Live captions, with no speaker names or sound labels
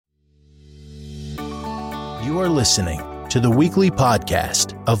You are listening to the weekly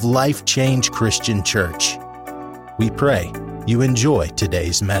podcast of Life Change Christian Church. We pray you enjoy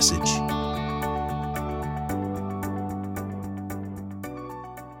today's message.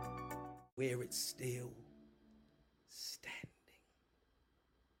 Where it's still standing.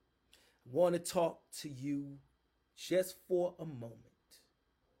 I want to talk to you just for a moment,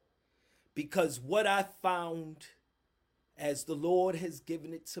 because what I found as the Lord has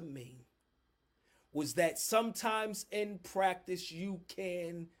given it to me was that sometimes in practice you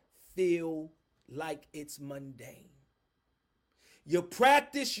can feel like it's mundane. Your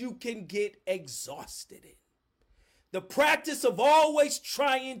practice you can get exhausted in. The practice of always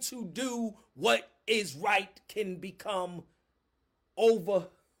trying to do what is right can become over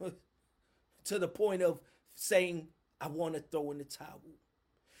to the point of saying, I want to throw in the towel.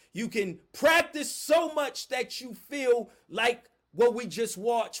 You can practice so much that you feel like what we just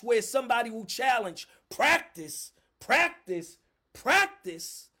watched, where somebody will challenge, practice.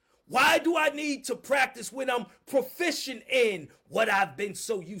 Why do I need to practice when I'm proficient in what I've been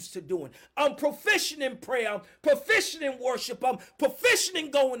so used to doing? I'm proficient in prayer. I'm proficient in worship. I'm proficient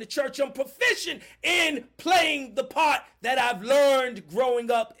in going to church. I'm proficient in playing the part that I've learned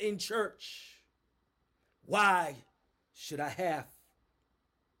growing up in church. Why should I have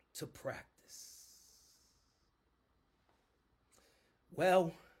to practice?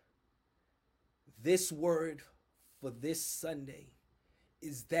 Well, this word for this Sunday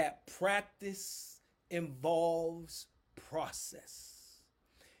is that practice involves process.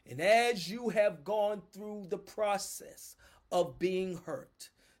 And as you have gone through the process of being hurt,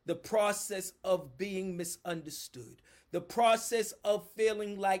 the process of being misunderstood, the process of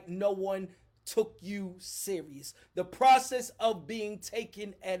feeling like no one took you serious, the process of being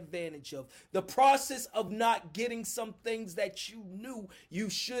taken advantage of, the process of not getting some things that you knew you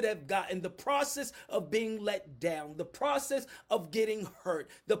should have gotten, the process of being let down, the process of getting hurt,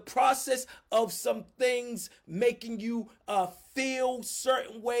 the process of some things making you feel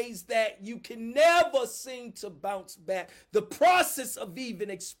certain ways that you can never seem to bounce back, the process of even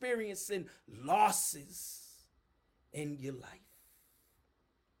experiencing losses in your life.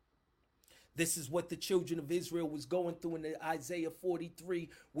 This is what the children of Israel was going through in Isaiah 43,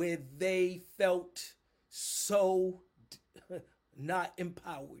 where they felt so not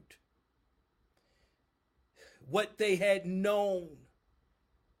empowered. What they had known,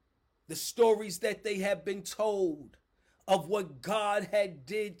 the stories that they had been told of what God had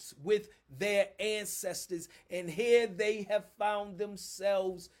did with their ancestors, and here they have found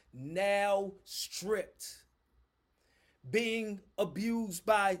themselves now stripped, being abused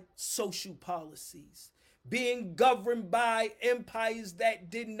by social policies, being governed by empires that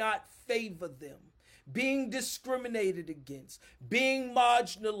did not favor them, being discriminated against, being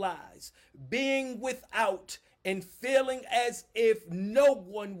marginalized, being without, and feeling as if no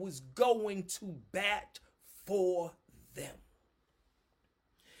one was going to bat for them.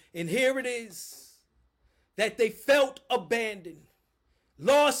 And here it is that they felt abandoned,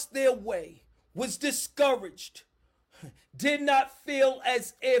 lost their way, was discouraged, did not feel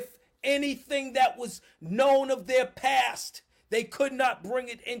as if anything that was known of their past, they could not bring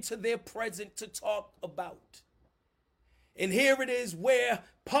it into their present to talk about. And here it is where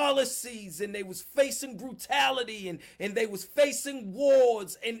policies, and they was facing brutality, and they was facing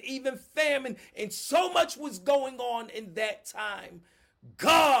wars and even famine, and so much was going on in that time.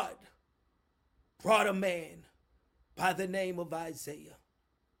 God brought a man by the name of Isaiah.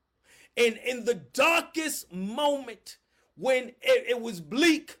 And in the darkest moment, when it was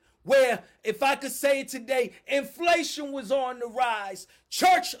bleak, where, if I could say it today, inflation was on the rise,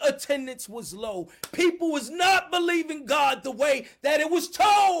 church attendance was low, people was not believing God the way that it was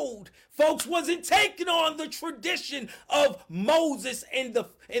told. Folks wasn't taking on the tradition of Moses and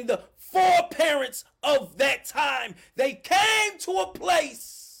the foreparents of that time. They came to a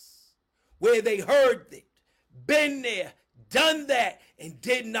place where they heard it, been there, done that, and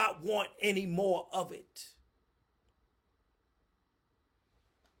did not want any more of it.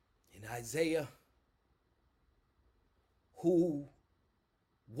 And Isaiah, who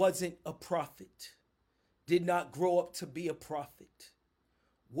wasn't a prophet, did not grow up to be a prophet,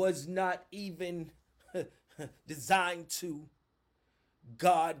 was not even designed to,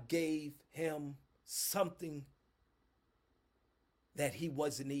 God gave him something that he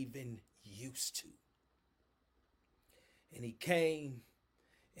wasn't even used to. And he came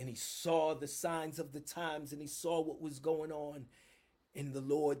and he saw the signs of the times, and he saw what was going on, and the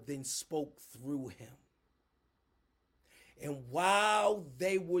Lord then spoke through him. And while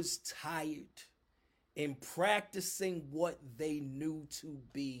they was tired in practicing what they knew to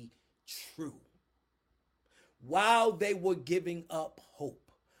be true, while they were giving up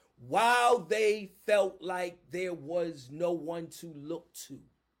hope, while they felt like there was no one to look to,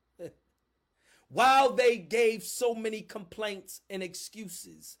 while they gave so many complaints and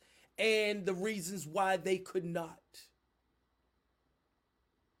excuses and the reasons why they could not.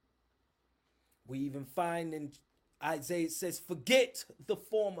 We even find in Isaiah, it says, forget the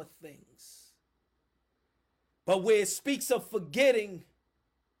former things. But where it speaks of forgetting,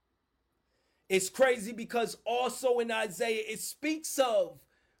 it's crazy because also in Isaiah, it speaks of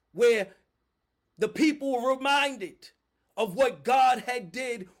where the people were reminded of what God had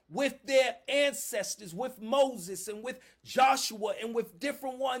did with their ancestors, with Moses and with Joshua and with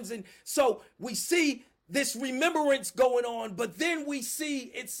different ones. And so we see this remembrance going on, but then we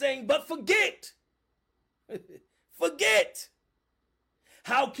see it saying, but forget. Forget.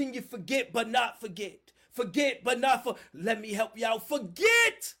 How can you forget but not forget? Forget but not let me help you out.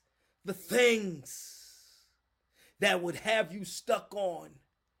 Forget the things that would have you stuck on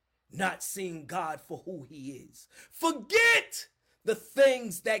not seeing God for who he is. Forget the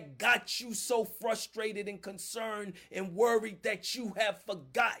things that got you so frustrated and concerned and worried that you have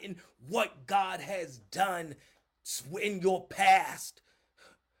forgotten what God has done in your past.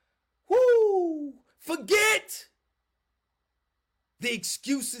 Woo! Forget the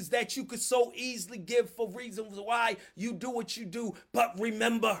excuses that you could so easily give for reasons why you do what you do. But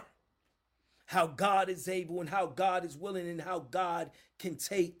remember how God is able and how God is willing and how God can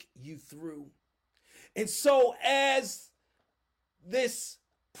take you through. And so as this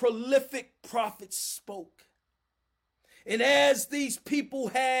prolific prophet spoke, and as these people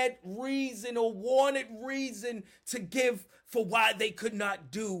had reason or wanted reason to give for why they could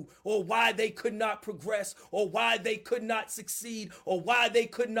not do, or why they could not progress, or why they could not succeed, or why they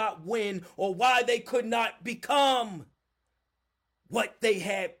could not win, or why they could not become what they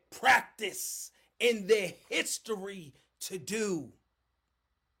had practiced in their history to do,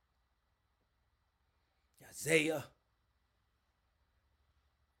 Isaiah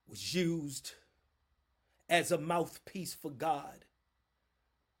was used as a mouthpiece for God.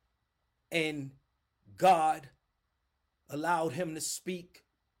 And God allowed him to speak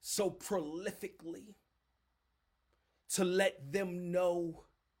so prolifically to let them know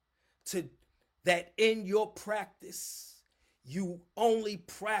that in your practice, you only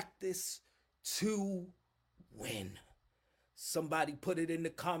practice to win. Somebody put it in the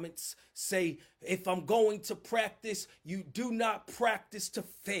comments, say, if I'm going to practice, you do not practice to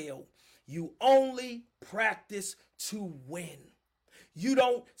fail. You only practice to win. You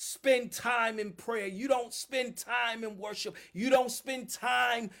don't spend time in prayer. You don't spend time in worship. You don't spend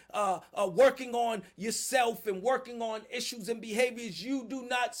time working on yourself and working on issues and behaviors. You do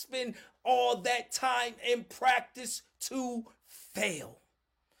not spend all that time in practice to fail.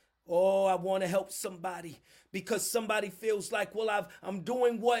 Oh, I want to help somebody because somebody feels like, well, I'm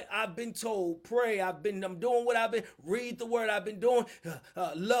doing what I've been told. Pray. I'm doing what I've been. Read the word. I've been doing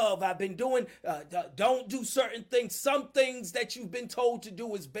love. I've been doing. Don't do certain things. Some things that you've been told to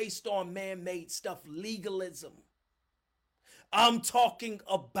do is based on man-made stuff, legalism. I'm talking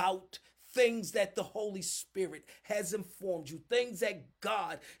about things that the Holy Spirit has informed you, things that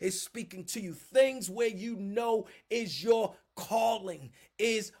God is speaking to you, things where you know is your calling,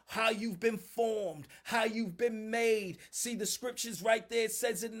 is how you've been formed, how you've been made. See the scriptures right there. It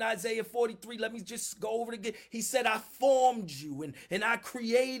says it in Isaiah 43. Let me just go over it again. He said, I formed you and I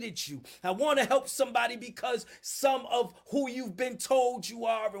created you. I want to help somebody because some of who you've been told you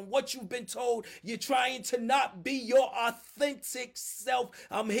are and what you've been told, you're trying to not be your authentic self.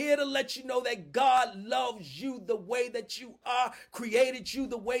 I'm here to let you know that God loves you the way that you are, created you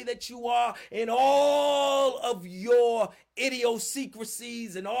the way that you are, and all of your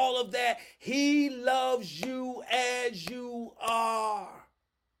idiosyncrasies and all of that. He loves you as you are.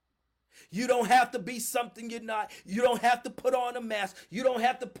 You don't have to be something you're not. You don't have to put on a mask. You don't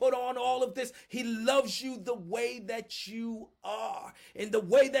have to put on all of this. He loves you the way that you are. And the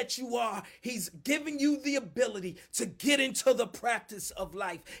way that you are, he's giving you the ability to get into the practice of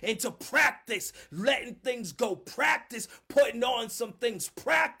life and to practice letting things go. Practice putting on some things.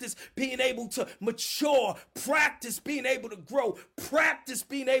 Practice being able to mature. Practice being able to grow. Practice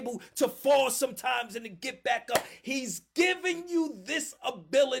being able to fall sometimes and to get back up. He's giving you this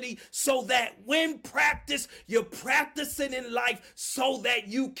ability so that when practice, you're practicing in life so that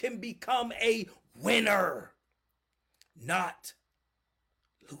you can become a winner, not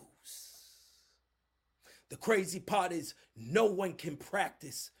lose. The crazy part is no one can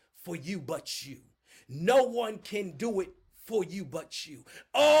practice for you but you. No one can do it for you but you.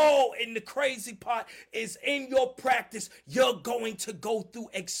 Oh, and the crazy part is in your practice, you're going to go through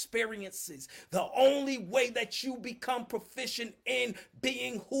experiences. The only way that you become proficient in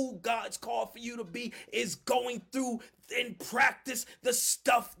being who God's called for you to be is going through in practice the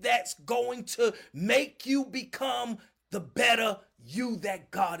stuff that's going to make you become the better you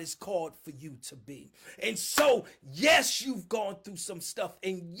that God has called for you to be. And so, yes, you've gone through some stuff,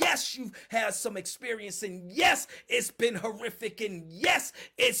 and yes, you've had some experience, and yes, it's been horrific, and yes,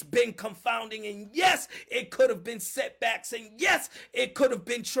 it's been confounding, and yes, it could have been setbacks, and yes, it could have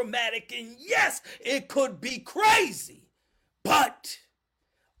been traumatic, and yes, it could be crazy. But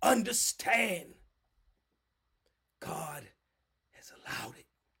understand, God has allowed it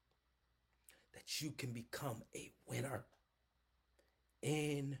that you can become a winner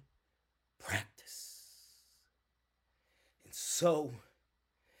in practice. And so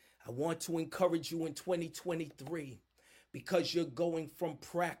I want to encourage you in 2023, because you're going from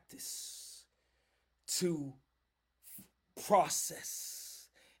practice to process,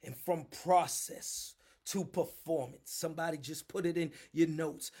 and from process to performance. Somebody just put it in your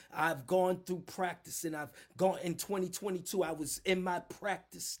notes. I've gone through practice, and I've gone in 2022. I was in my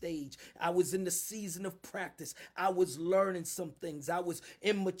practice stage. I was in the season of practice. I was learning some things. I was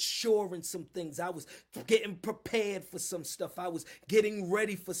immature in some things. I was getting prepared for some stuff. I was getting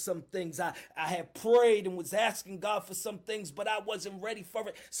ready for some things. I had prayed and was asking God for some things, but I wasn't ready for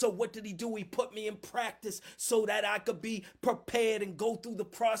it. So what did he do? He put me in practice so that I could be prepared and go through the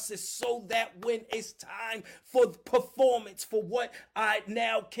process, so that when it's time for performance, for what I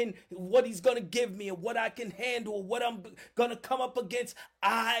now can, what he's going to give me, and what I can handle, what I'm going to come up against,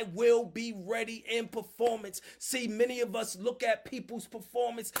 I will be ready in performance. See, many of us look at people's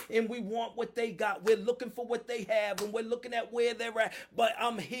performance and we want what they got. We're looking for what they have, and we're looking at where they're at. But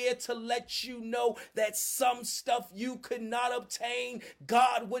I'm here to let you know that some stuff you could not obtain.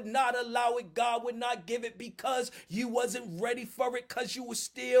 God would not allow it. God would not give it, because you wasn't ready for it, because you were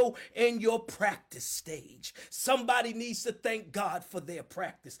still in your practice stage. Somebody needs to thank God for their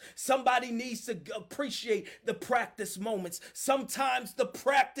practice. Somebody needs to appreciate the practice moments. Sometimes the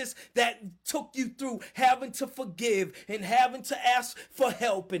practice that took you through having to forgive, and having to ask for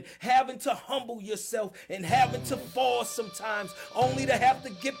help, and having to humble yourself, and having to fall sometimes, only to have to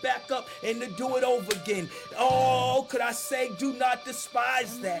get back up and to do it over again. Oh, could I say, do not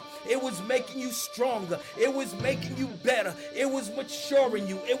despise that. It was making you stronger. It was making you better. It was maturing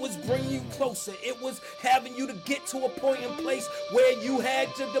you. It was bringing you closer. It was having you to get to a point in place where you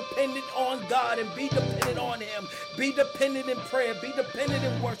had to depend on God and be dependent on him. Be dependent in prayer. Be dependent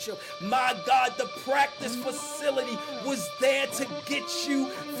in worship. My God, the practice facility was there to get you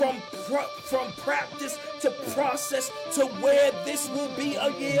from practice to process, to where this will be a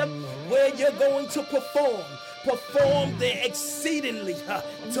year where you're going to perform the exceedingly,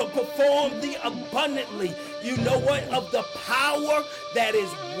 to perform the abundantly. You know what? Of the power that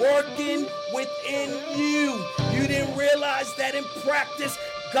is working within you. You didn't realize that in practice,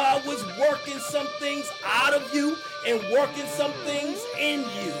 God was working some things out of you and working some things in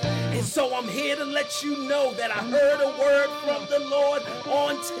you. And so I'm here to let you know that I heard a word from the Lord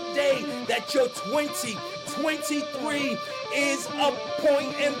on today, that your 2023 is a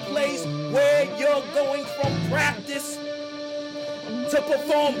point in place where you're going from practice to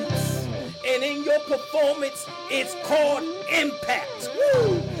performance. And in your performance, it's called impact.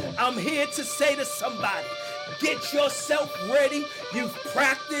 Woo! I'm here to say to somebody, get yourself ready. You've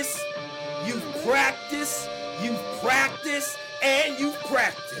practiced, you've practiced, you've practiced, and you've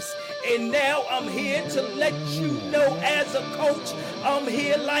practiced. And now I'm here to let you know, as a coach, I'm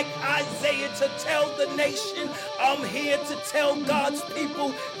here like Isaiah to tell the nation. I'm here to tell God's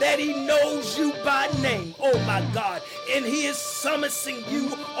people that he knows you by name. Oh my God. And he is summoning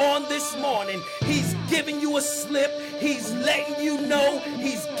you on this morning. He's giving you a slip. He's letting you know.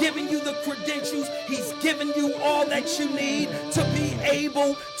 He's giving you the credentials. He's giving you all that you need to be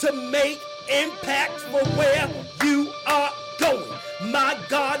able to make impact for where you are going. My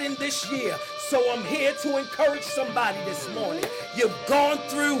God, in this year. So I'm here to encourage somebody this morning. You've gone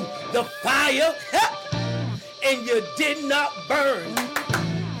through the fire and you did not burn.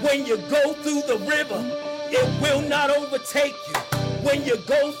 When you go through the river, it will not overtake you. When you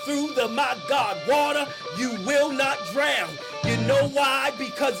go through the, my God, water, you will not drown. You know why?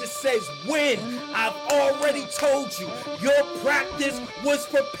 Because it says when. I've already told you, your practice was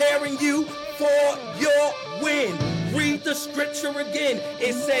preparing you for your win. Read the scripture again.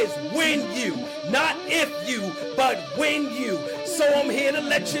 It says when you, not if you, but when you. So I'm here to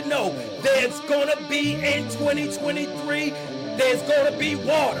let you know there's gonna be in 2023, there's gonna be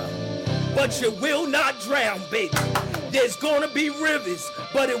water, but you will not drown, baby. There's going to be rivers,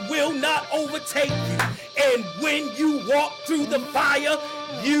 but it will not overtake you. And when you walk through the fire,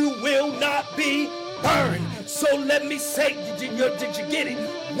 you will not be burned. So let me say, did you get it?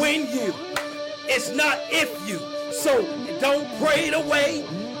 When you. It's not if you. So don't pray it away.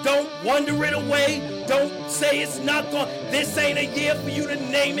 Don't wonder it away. Don't say it's not going. This ain't a year for you to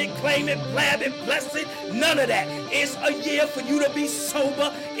name it, claim it, blab it, bless it. None of that. It's a year for you to be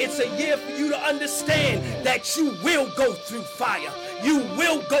sober. It's a year for you to understand that you will go through fire. You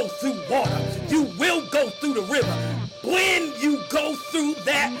will go through water. You will go through the river. When you go through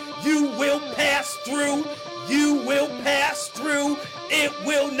that, you will pass through. You will pass through. It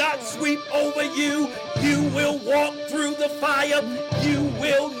will not sweep over you. You will walk through the fire. You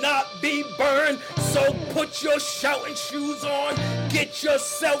will not be burned. So put your shouting shoes on. Get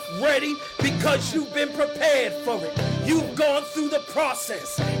yourself ready because you've been prepared for it. You've gone through the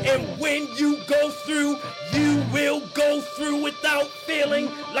process. And when you go through, you will go through without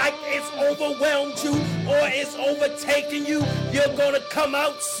feeling like it's overwhelmed you or it's overtaken you. You're going to come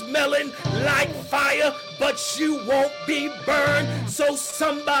out smelling like fire, but you won't be burned. So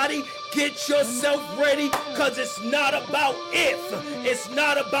somebody get yourself ready, because it's not about if. It's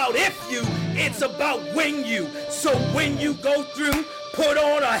not about if you. It's about when you. So when you go through, put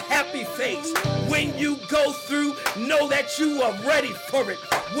on a happy face. When you go through, know that you are ready for it.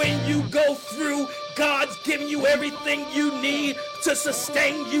 When you go through, God's giving you everything you need to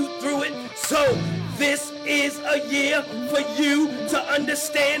sustain you through it. So this is a year for you to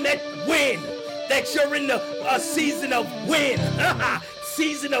understand that when, that you're in a season of when.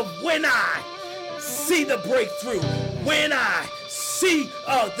 Season of when I see the breakthrough, when I see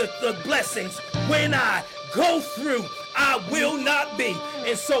the blessings, when I go through, I will not be.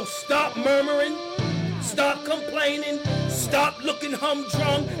 And so stop murmuring, stop complaining, stop looking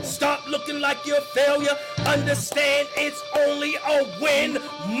humdrum, stop looking like you're a failure. Understand it's only a win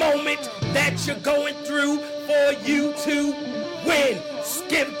moment that you're going through for you to win.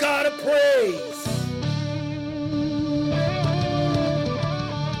 Give God a praise.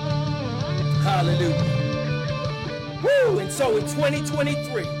 Hallelujah. Woo! And so in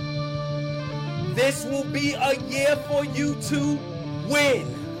 2023, this will be a year for you to win.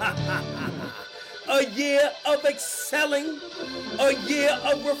 A year of excelling, a year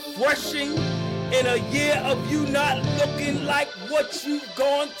of refreshing, and a year of you not looking like what you've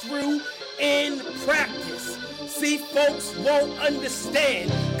gone through in practice. See, folks won't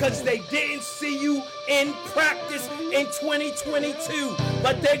understand because they didn't see you in practice in 2022,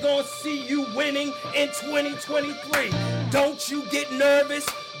 but they're going to see you winning in 2023. Don't you get nervous.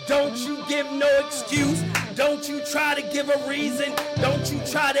 Don't you give no excuse. Don't you try to give a reason. Don't you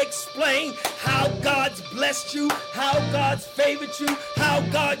try to explain how God's blessed you, how God's favored you, how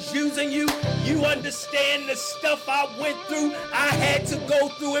God's using you. You understand the stuff I went through, I had to go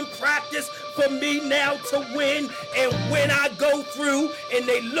through in practice for me now to win. And when I go through and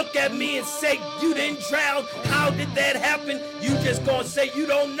they look at me and say, you didn't drown, how did that happen? You just gonna say, you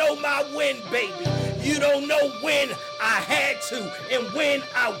don't know my win, baby. You don't know when I had to, and when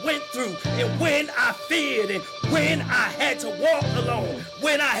I went through, and when I feared, and when I had to walk alone,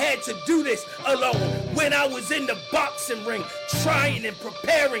 when I had to do this alone, when I was in the boxing ring, trying and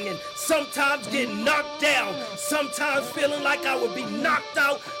preparing, and sometimes getting knocked down, sometimes feeling like I would be knocked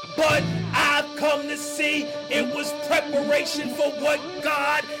out. But I've come to see it was preparation for what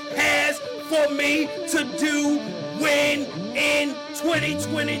God has for me to do when in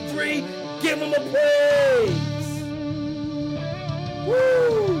 2023. Give him a praise.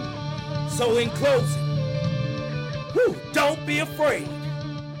 Woo! So in closing, don't be afraid.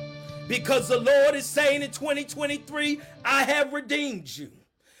 Because the Lord is saying in 2023, I have redeemed you.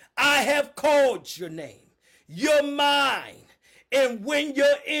 I have called your name. You're mine. And when you're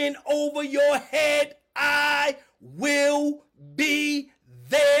in over your head, I will be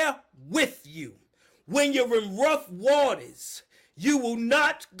there with you. When you're in rough waters, you will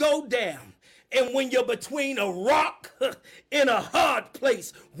not go down. And when you're between a rock and a hard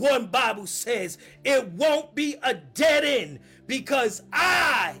place, one Bible says it won't be a dead end, because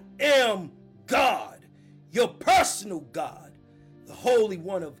I am God, your personal God, the Holy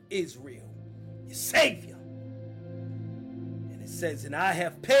One of Israel, your Savior. And it says, and I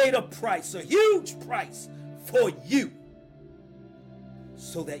have paid a price, a huge price for you,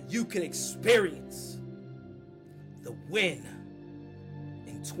 so that you can experience the win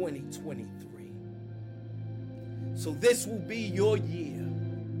in 2023. So this will be your year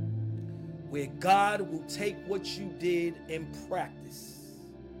where God will take what you did in practice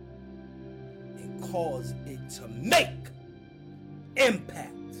and cause it to make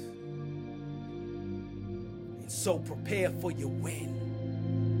impact. And So prepare for your win.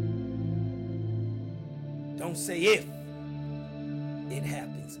 Don't say if it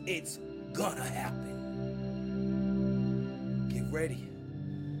happens. It's gonna happen. Get ready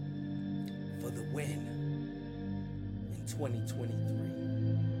for the win in 2023.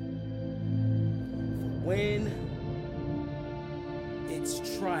 When it's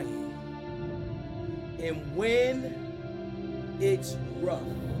trying and when it's rough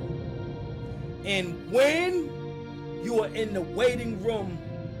and when you are in the waiting room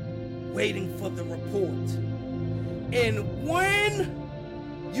waiting for the report and when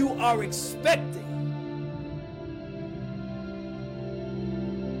you are expecting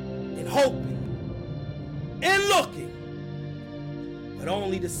and hoping and looking but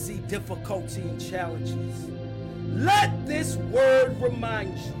only to see difficulty and challenges, let this word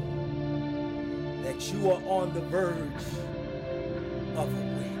remind you that you are on the verge of a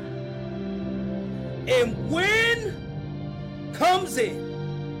win. And when comes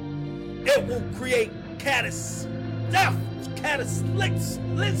in, it will create cataclysmic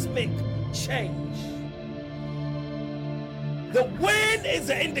change. The win is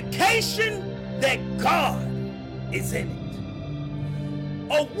an indication that God is in it.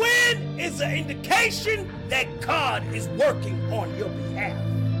 A win is an indication that God is working on your behalf.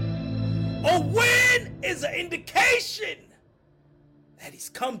 A win is an indication that He's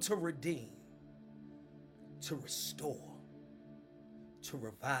come to redeem, to restore, to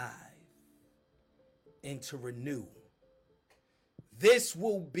revive, and to renew. This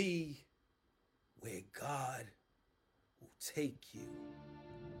will be where God will take you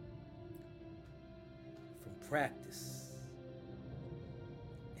from practice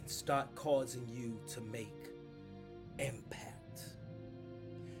and start causing you to make impact.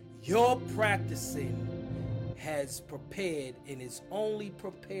 Your practicing has prepared and is only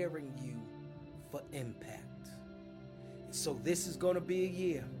preparing you for impact. And so this is going to be a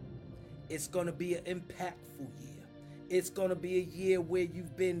year. It's going to be an impactful year. It's going to be a year where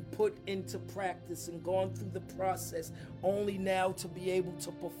you've been put into practice and gone through the process only now to be able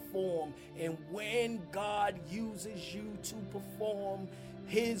to perform. And when God uses you to perform,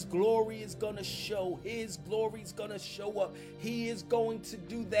 His glory is going to show. His glory is going to show up. He is going to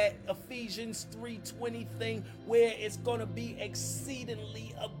do that Ephesians 3:20 thing where it's going to be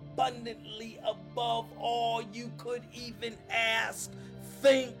exceedingly abundantly above all you could even ask,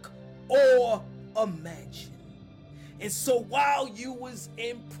 think, or imagine. And so while you was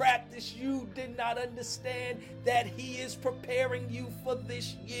in practice, you did not understand that He is preparing you for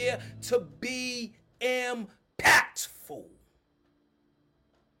this year to be impactful.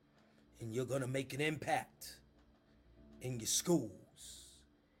 And you're going to make an impact in your schools,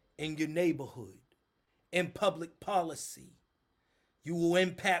 in your neighborhood, in public policy. You will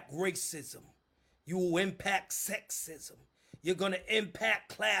impact racism. You will impact sexism. You're going to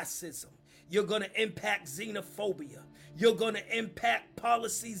impact classism. You're going to impact xenophobia. You're going to impact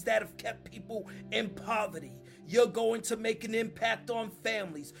policies that have kept people in poverty. You're going to make an impact on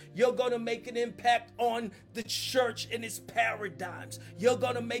families. You're going to make an impact on the church and its paradigms. You're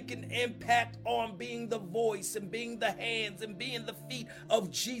going to make an impact on being the voice and being the hands and being the feet of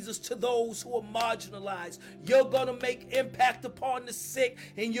Jesus to those who are marginalized. You're going to make impact upon the sick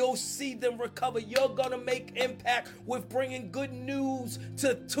and you'll see them recover. You're going to make impact with bringing good news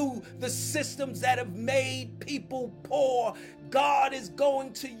to the systems that have made people poor. God is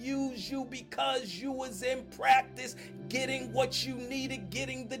going to use you because you was in practice, getting what you needed,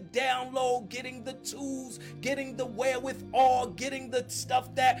 getting the download, getting the tools, getting the wherewithal, getting the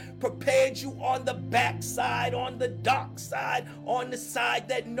stuff that prepared you on the backside, on the dark side, on the side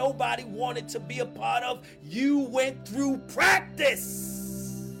that nobody wanted to be a part of. You went through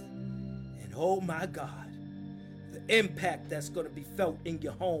practice. And oh my God, the impact that's going to be felt in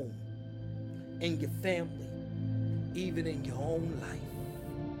your home, in your family, even in your own life.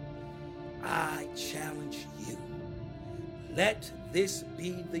 I challenge you. Let this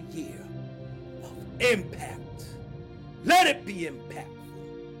be the year of impact. Let it be impactful.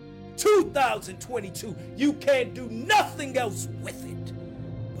 2022, you can't do nothing else with it.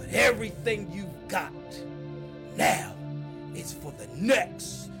 But everything you've got now is for the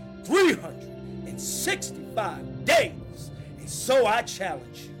next 365 days. And so I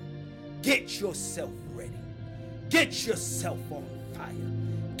challenge you. Get yourself ready. Get yourself on fire.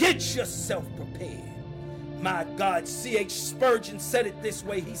 Get yourself prepared. My God, C.H. Spurgeon said it this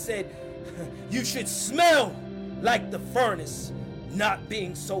way. He said, you should smell like the furnace, not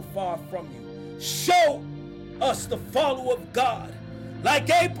being so far from you. Show us the follower of God. Like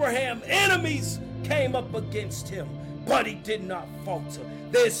Abraham, enemies came up against him, but he did not falter.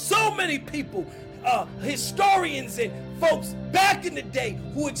 There's so many people historians and folks back in the day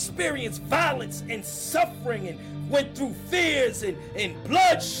who experienced violence and suffering and went through fears and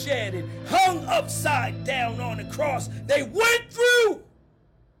bloodshed and hung upside down on the cross. They went through,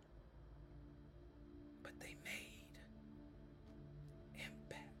 but they made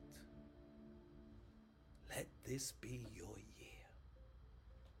impact. Let this be your year.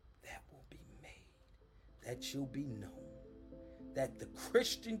 That will be made, that you'll be known, that the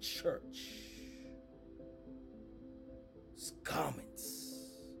Christian church's garments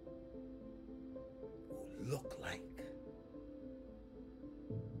will look like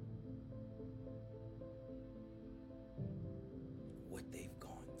what they've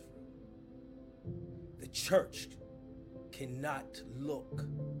gone through. The church cannot look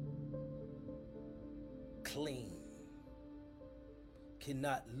clean,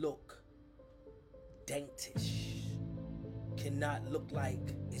 cannot look daintish, cannot look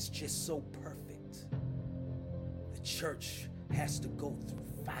like it's just so perfect. The church has to go through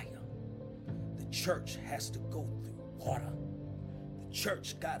fire. The church has to go through water. The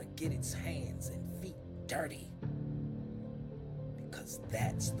church gotta get its hands and feet dirty, because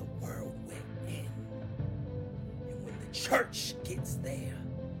that's the world we're in. And when the church gets there,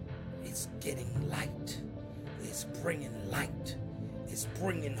 it's getting light. It's bringing light. It's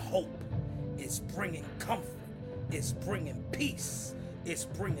bringing hope. It's bringing comfort. It's bringing peace. It's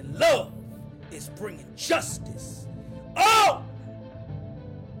bringing love. It's bringing justice. Oh!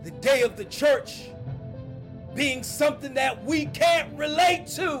 The day of the church being something that we can't relate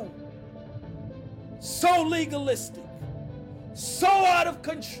to. So legalistic. So out of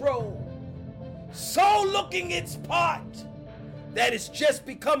control. So looking its part that it's just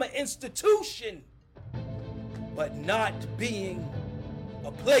become an institution, but not being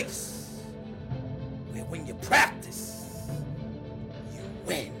a place where when you practice, you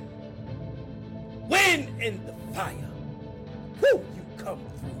win. Win in the fire. Woo, you come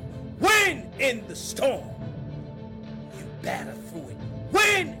through. Win in the storm. You batter through it.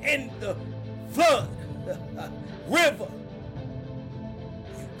 Win in the flood. River.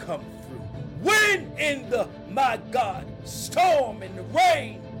 You come through. Win in the, my God, storm and the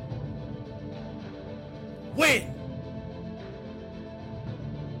rain. Win.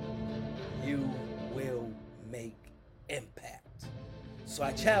 You will make impact. So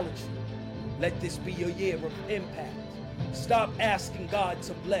I challenge you, let this be your year of impact. Stop asking God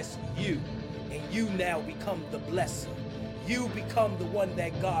to bless you, and you now become the blesser. You become the one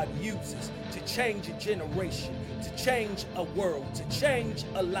that God uses to change a generation, to change a world, to change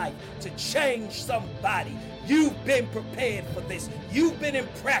a life, to change somebody. You've been prepared for this. You've been in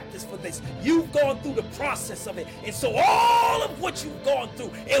practice for this. You've gone through the process of it. And so all of what you've gone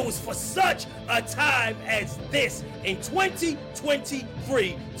through, it was for such a time as this in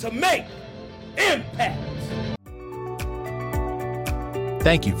 2023 to make impact.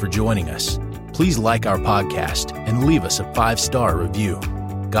 Thank you for joining us. Please like our podcast and leave us a 5-star review.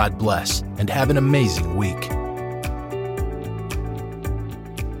 God bless and have an amazing week.